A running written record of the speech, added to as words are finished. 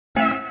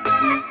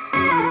Hello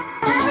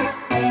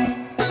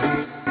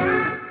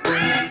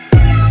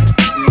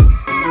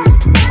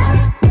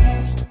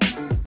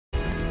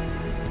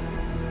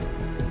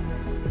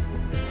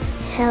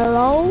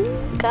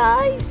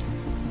guys,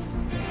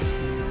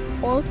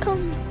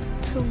 welcome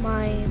to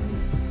my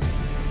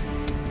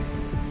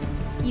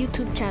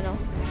YouTube channel.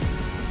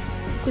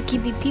 Quickie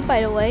BP,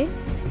 by the way.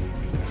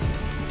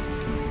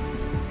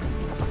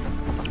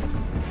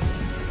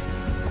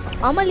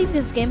 I'm gonna leave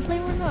this gameplay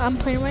right now. I'm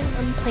playing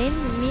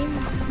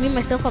me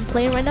myself. I'm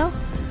playing right now.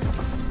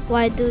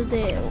 While I do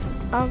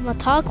I'm gonna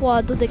talk while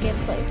I do the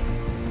gameplay.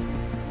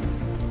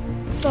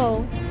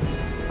 So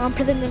I'm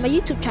presenting my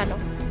YouTube channel.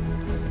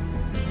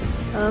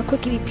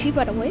 Quickie BP,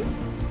 by the way.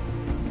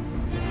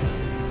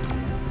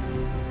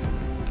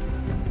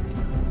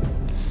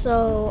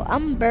 So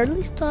I'm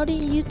barely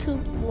starting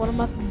YouTube, one of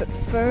my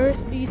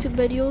first YouTube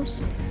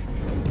videos,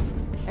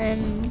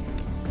 and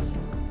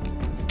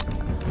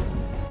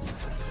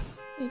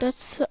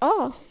that's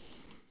all.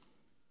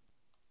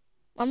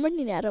 I'm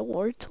running out of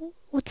words.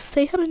 What to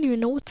say? I don't even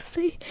know what to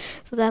say.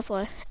 So that's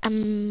why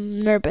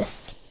I'm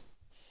nervous.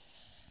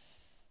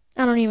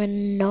 I don't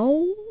even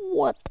know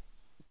what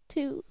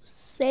to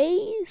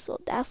say, so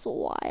that's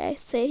why I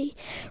say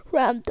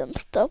random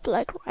stuff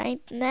like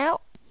right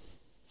now.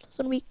 It's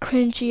gonna be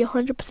cringy,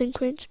 100%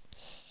 cringe.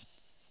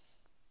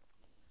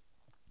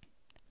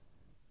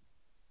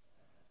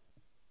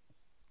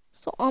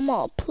 So I'm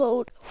gonna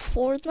upload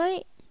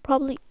Fortnite,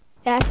 probably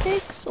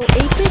Apex or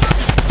Apex,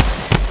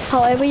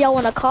 however y'all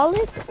wanna call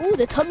it. Ooh,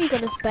 the tummy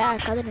gun is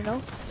back. I didn't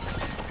know.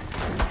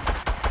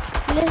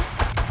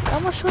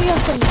 I'm gonna show y'all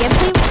some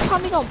gameplay with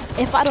tummy gun.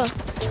 If I don't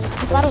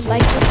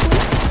like this one.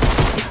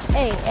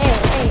 Hey.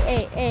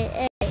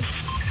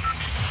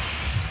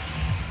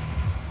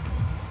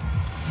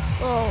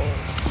 So,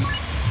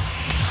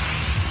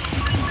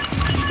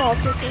 salt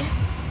ticker.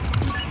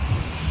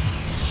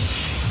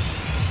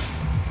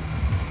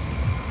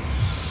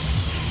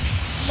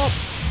 Well,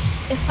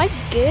 if I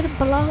get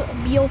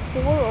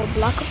BO4 or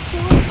Black Ops 4,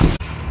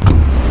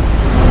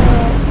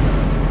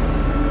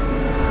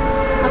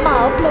 I'm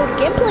gonna upload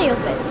gameplay of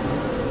it.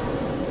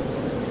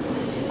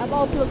 I'm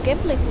gonna upload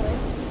gameplay for it.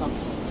 So,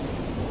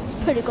 it's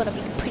pretty gonna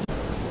be pretty.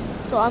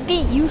 So I'm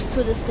getting used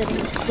to the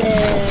settings.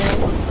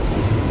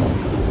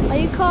 How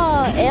you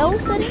call L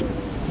setting?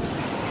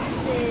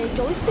 The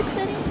joystick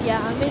setting?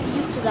 Yeah, I'm getting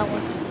used to that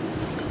one.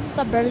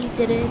 I barely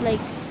did it like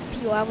a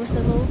few hours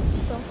ago,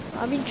 so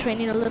I've been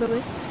training a little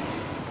bit.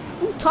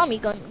 Ooh, Tommy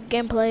gun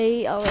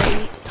gameplay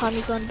already.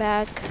 Tommy gun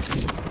back.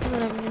 I'm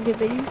gonna end the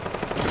video.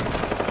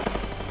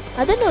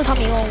 I didn't know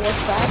Tommy gun was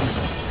back.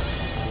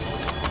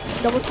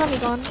 Double Tommy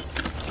gun.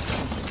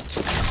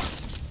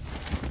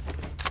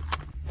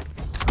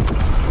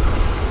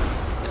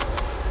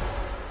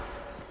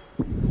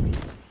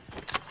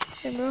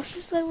 Let me rush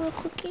this guy real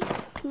quickly,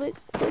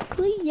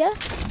 yeah. I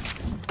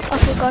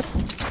forgot.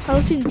 I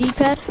was using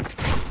D-pad.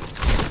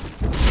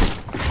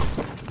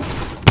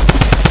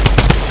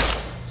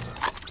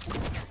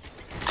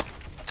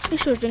 You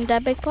should drink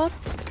that big pot.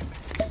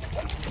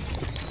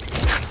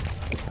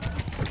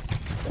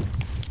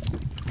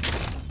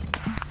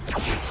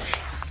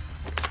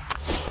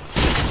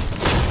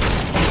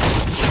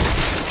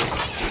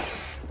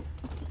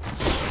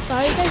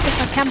 Sorry guys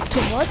if I camp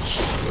too much.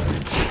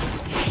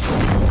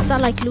 I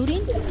like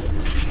looting. Let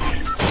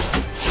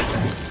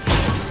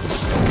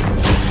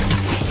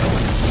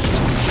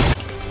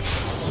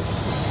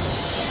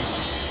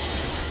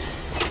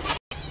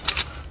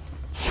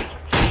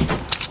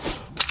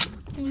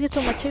me get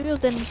some materials,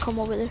 then come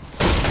over there.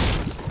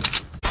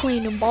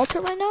 Playing in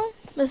Balter right now.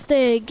 That's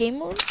the game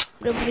mode.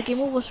 The game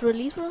mode was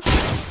released.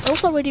 It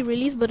was already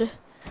released, but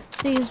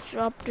they just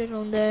dropped it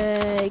on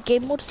the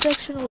game mode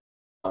section, or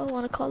what I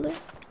want to call it.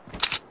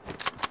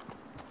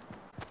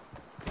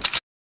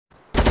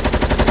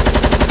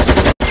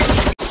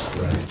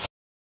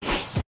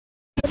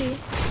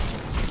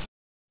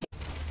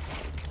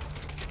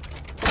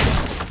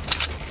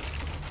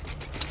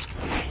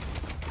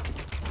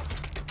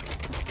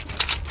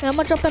 Yeah, I'm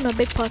gonna jump in a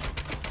big pot.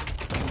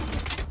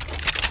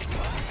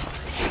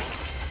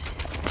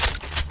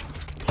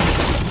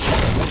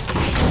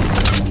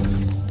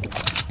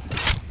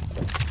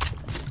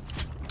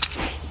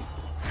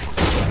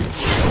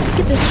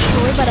 Get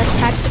destroyed by the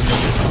tactical.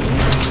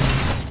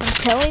 I'm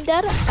telling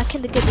that I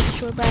can get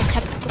destroyed by a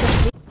tactical.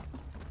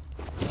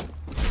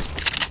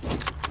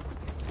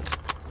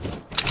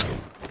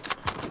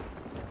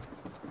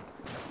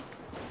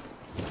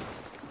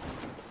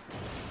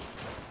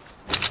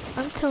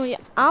 I'm telling you,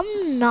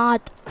 I'm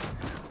not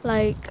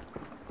like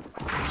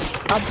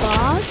a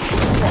bot.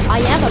 Well, I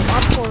am a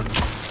bot for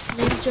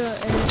Ninja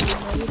and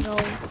you know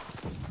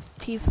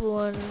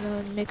Tifu and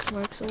Nick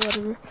Mercs or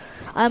whatever.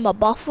 I'm a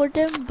bot for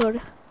them,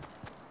 but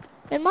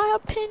in my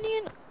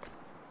opinion,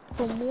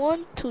 from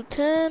 1 to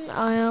 10,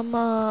 I am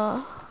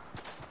a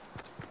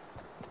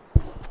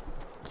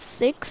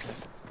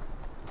 6.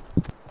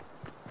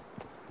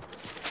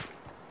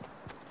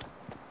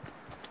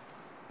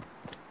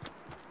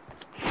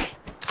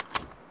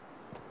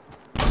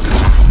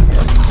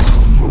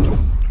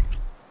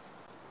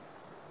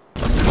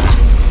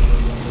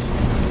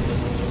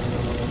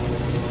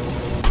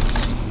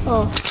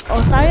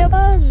 Oh, sorry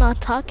about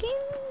not talking.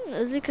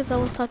 Is it because I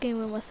was talking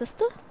with my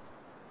sister?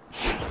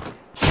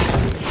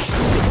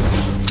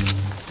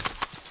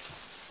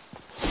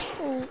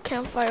 Oh,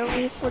 campfire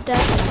me for that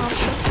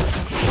Samsung.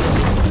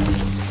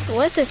 So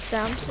what is it,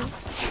 Samsung?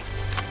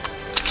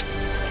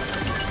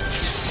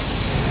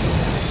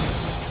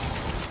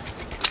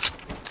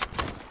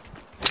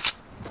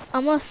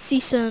 I'm a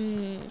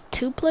season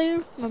 2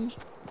 player.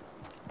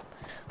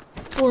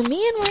 For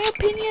me, in my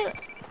opinion,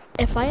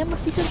 if I am a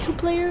season 2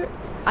 player,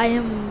 I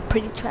am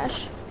pretty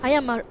trash. I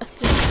am a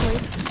season 2 player.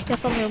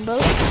 Yes, I'm in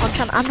both.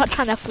 I'm not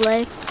trying to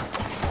flex,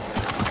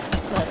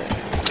 but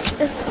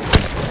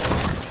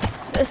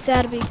it's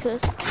sad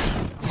because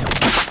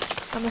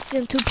I'm a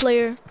season 2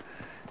 player.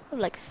 I'm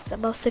like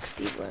about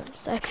 60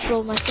 runs. I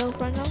explode myself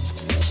right now.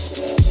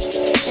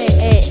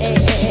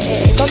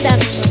 Hey, calm down.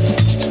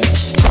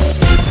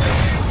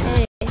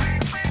 Hey,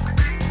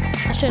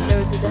 I should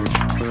never do that.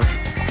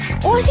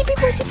 Oh, I see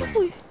people.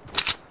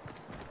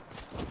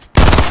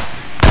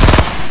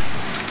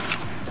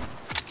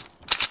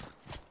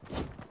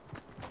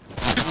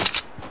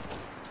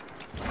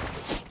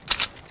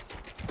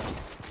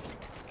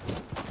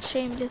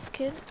 Shame this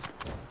kid.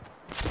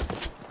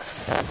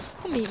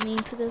 I'm being mean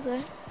to this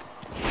guy.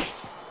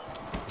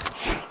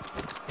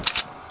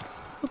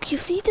 Look, you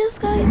see this,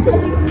 guys?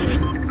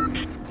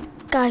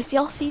 Guys,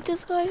 y'all see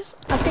this, guys?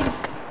 I think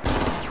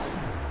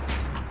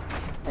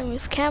I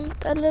was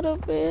camped a little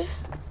bit.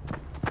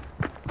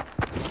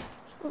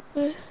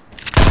 Okay,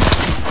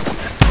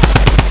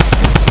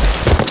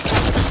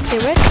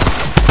 ready?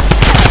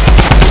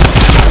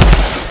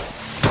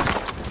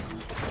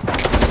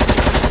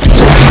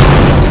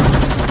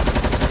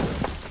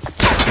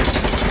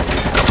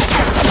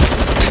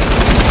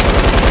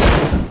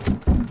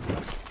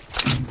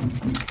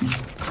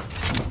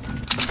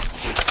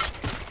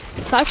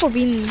 Sorry for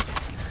being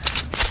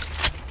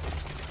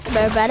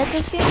very bad at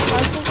this game.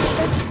 Sorry for being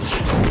bad.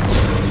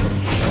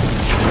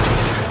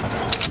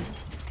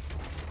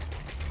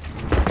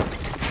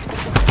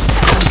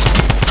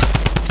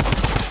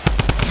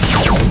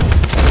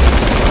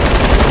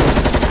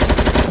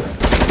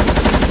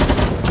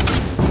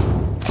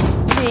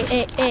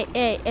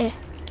 Hey.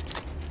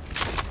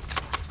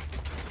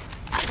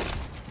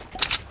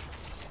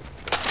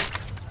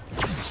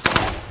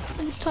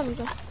 Tommy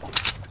gun.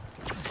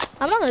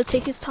 I'm not gonna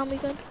take his Tommy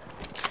gun.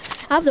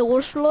 I have the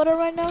worst loader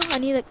right now. I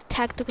need a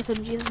tactical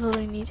SMG. That's all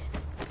I need.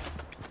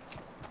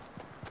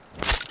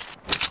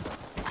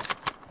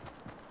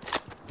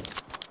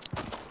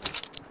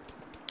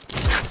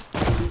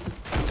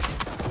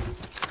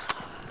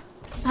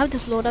 I have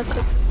this loader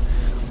because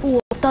I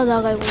thought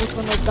that guy was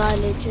gonna die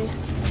legit.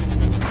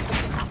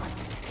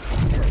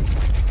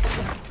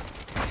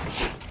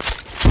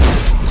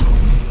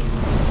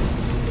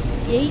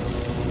 Yeet.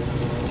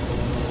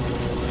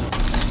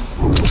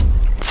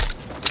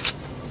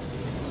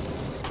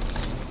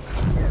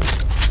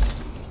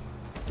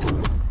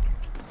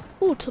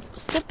 Ooh, it's a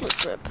siplet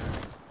grip.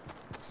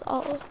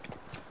 Solid.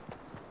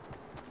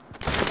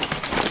 I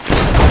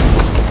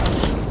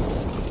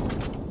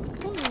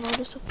don't know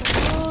this if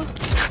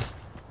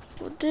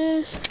with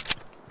this.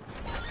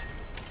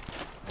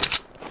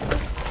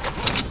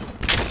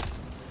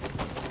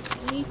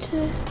 Need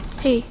to.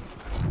 Hey,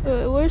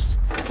 where's?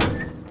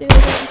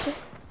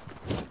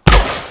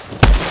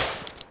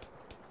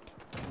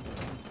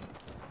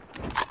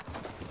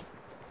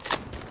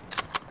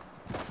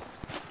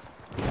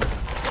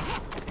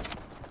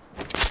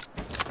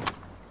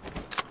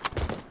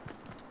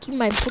 Keep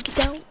my boogie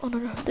down. Oh no,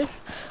 there.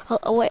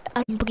 Oh wait,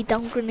 I'm boogie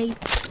down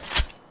grenades.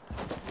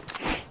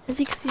 As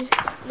you can see,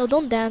 no,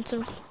 don't dance.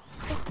 Bring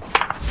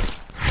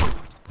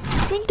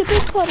the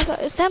big party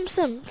guy.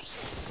 Samson.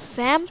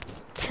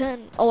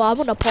 Oh, I'm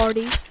on a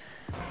party,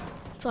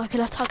 so I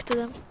cannot talk to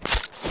them.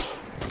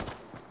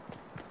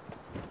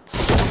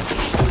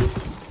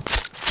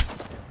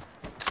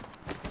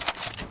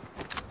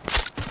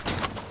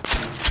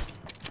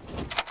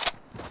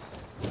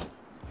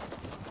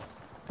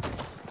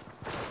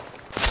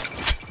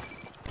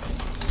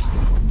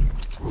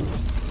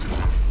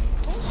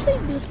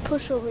 Let's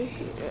push over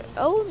here.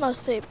 I will not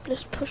say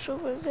let's push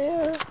over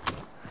there.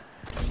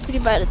 Pretty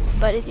bad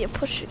idea.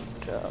 Push it.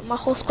 My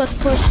whole squad's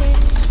pushing.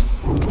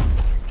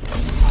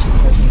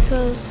 That's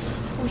because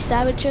we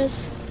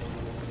savages.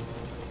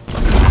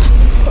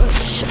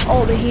 Push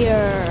over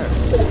here.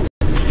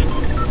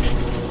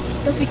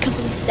 That's because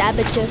we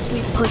savages.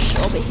 We push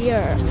over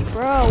here.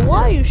 Bro,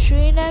 why are you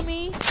shooting at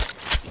me?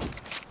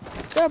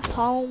 Is there a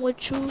problem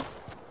with you?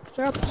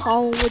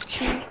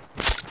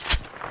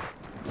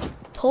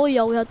 Told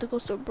y'all we have to go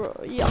to bro.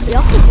 Y'all can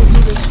go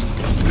do this.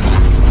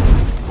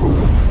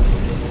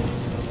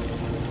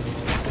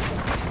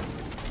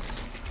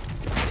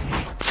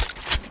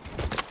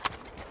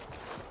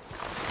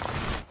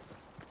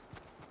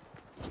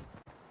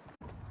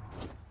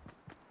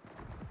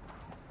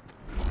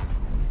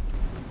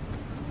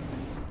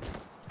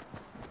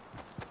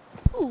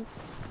 Ooh.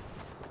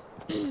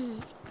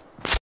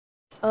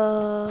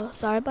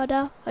 Sorry about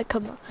that. I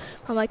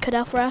might cut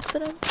out for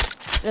accident.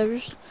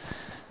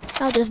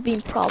 Now there's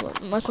been problem.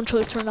 My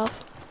controller turned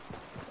off.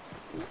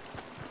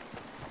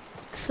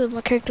 So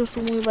my characters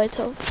will move by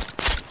itself.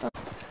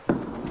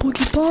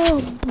 Boogie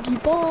bomb,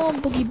 boogie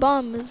bomb, boogie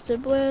bomb is the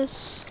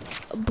best.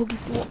 Boogie.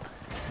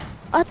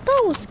 I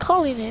thought I was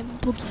calling him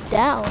boogie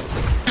down.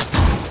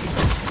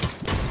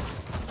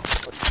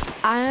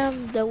 I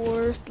am the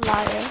worst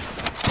liar.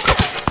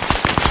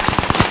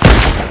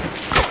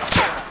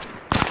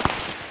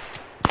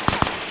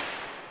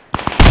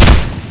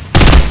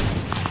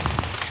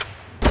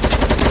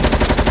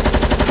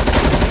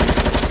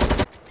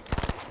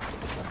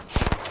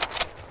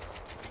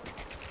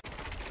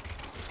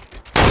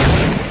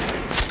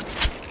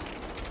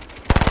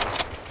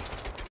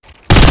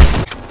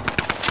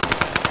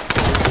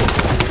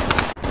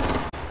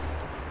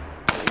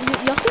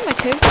 Y'all see my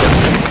character?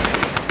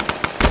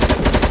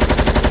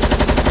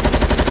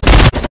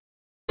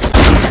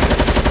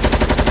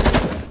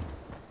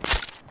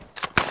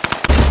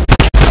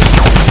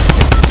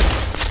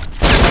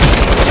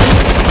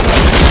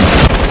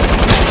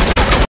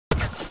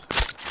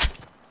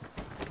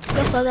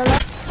 Y'all saw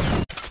that?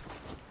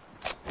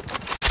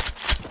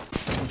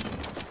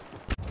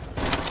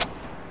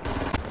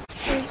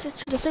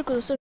 The circle,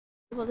 the circle.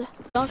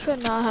 Don't try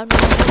now. I have no.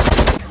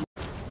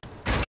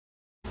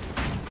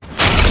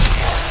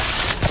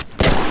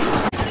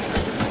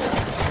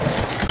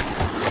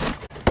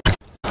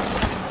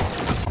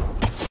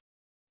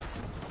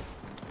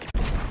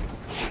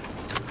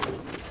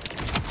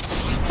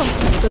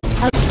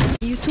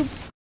 YouTube.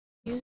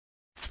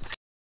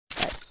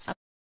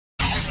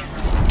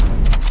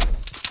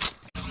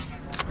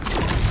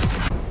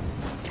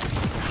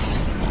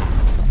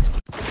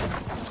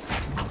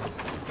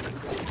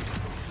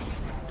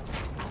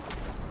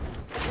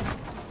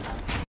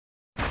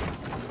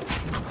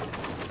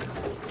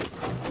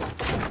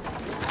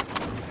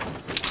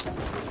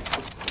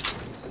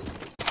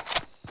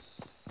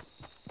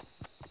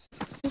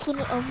 This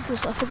one, so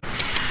stuff.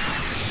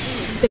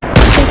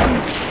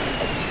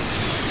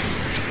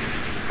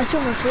 I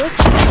stream on Twitch.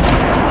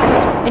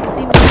 XD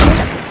Music.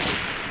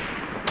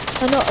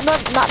 No,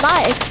 not my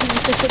XD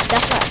Music.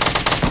 That's not.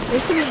 It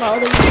used to be my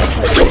other music.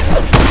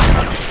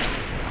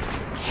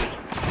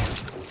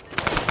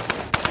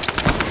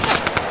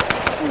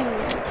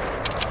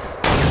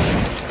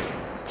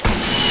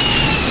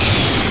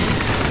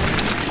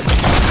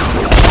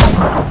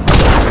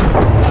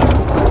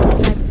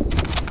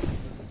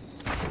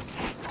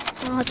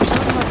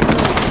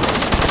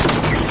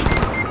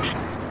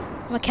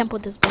 I'm gonna camp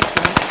with this base.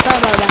 Sorry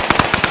about that.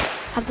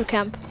 Have to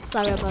camp.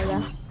 Sorry about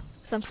that.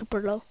 Cause I'm super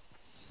low.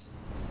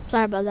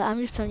 Sorry about that. I'm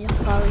just telling you.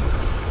 Sorry.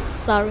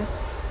 Sorry.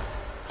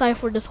 Sorry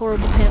for this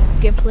horrible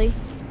gameplay.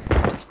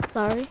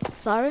 Sorry.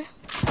 Sorry.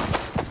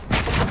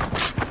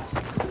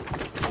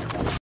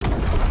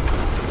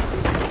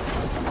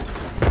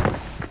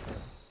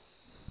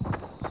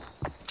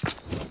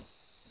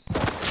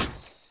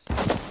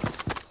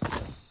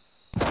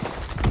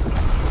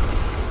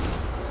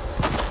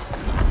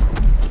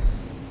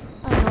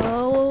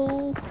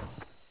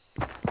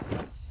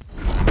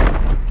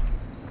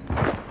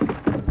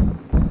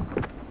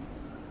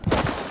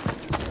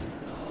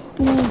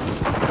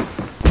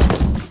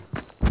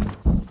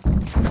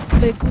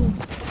 Beku.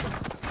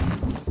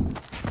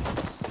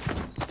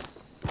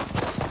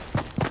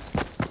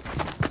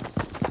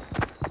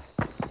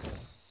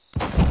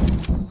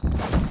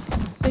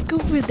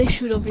 Beku, they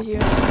shoot over here.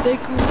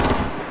 Beku.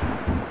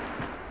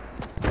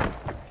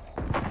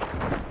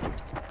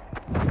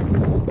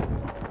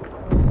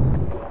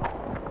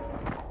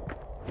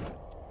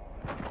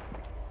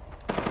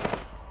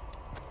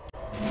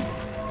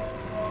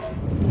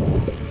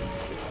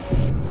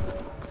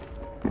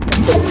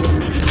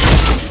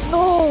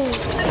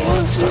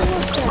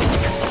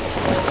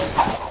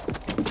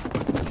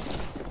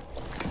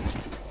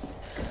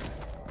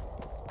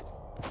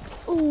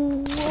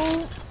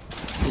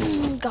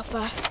 Got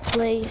 5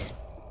 plays.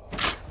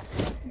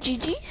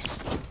 GG's.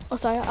 Oh,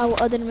 sorry,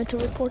 I didn't mean to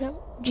report him.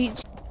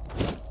 GG.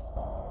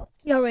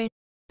 Y'all right.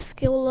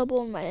 Skill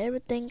level and my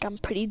everything. I'm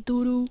pretty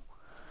doo-doo.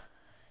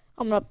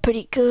 I'm not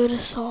pretty good,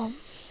 so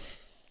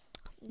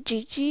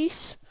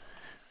GG's.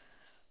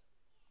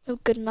 Have a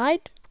good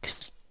night.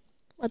 Cause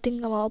I think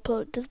I'm gonna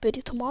upload this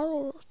video tomorrow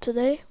or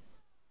today.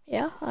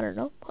 Yeah, I don't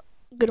know.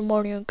 Good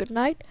morning and good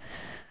night.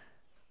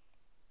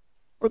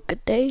 Or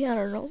good day, I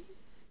don't know.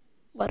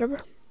 Whatever.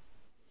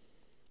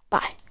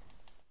 Bye.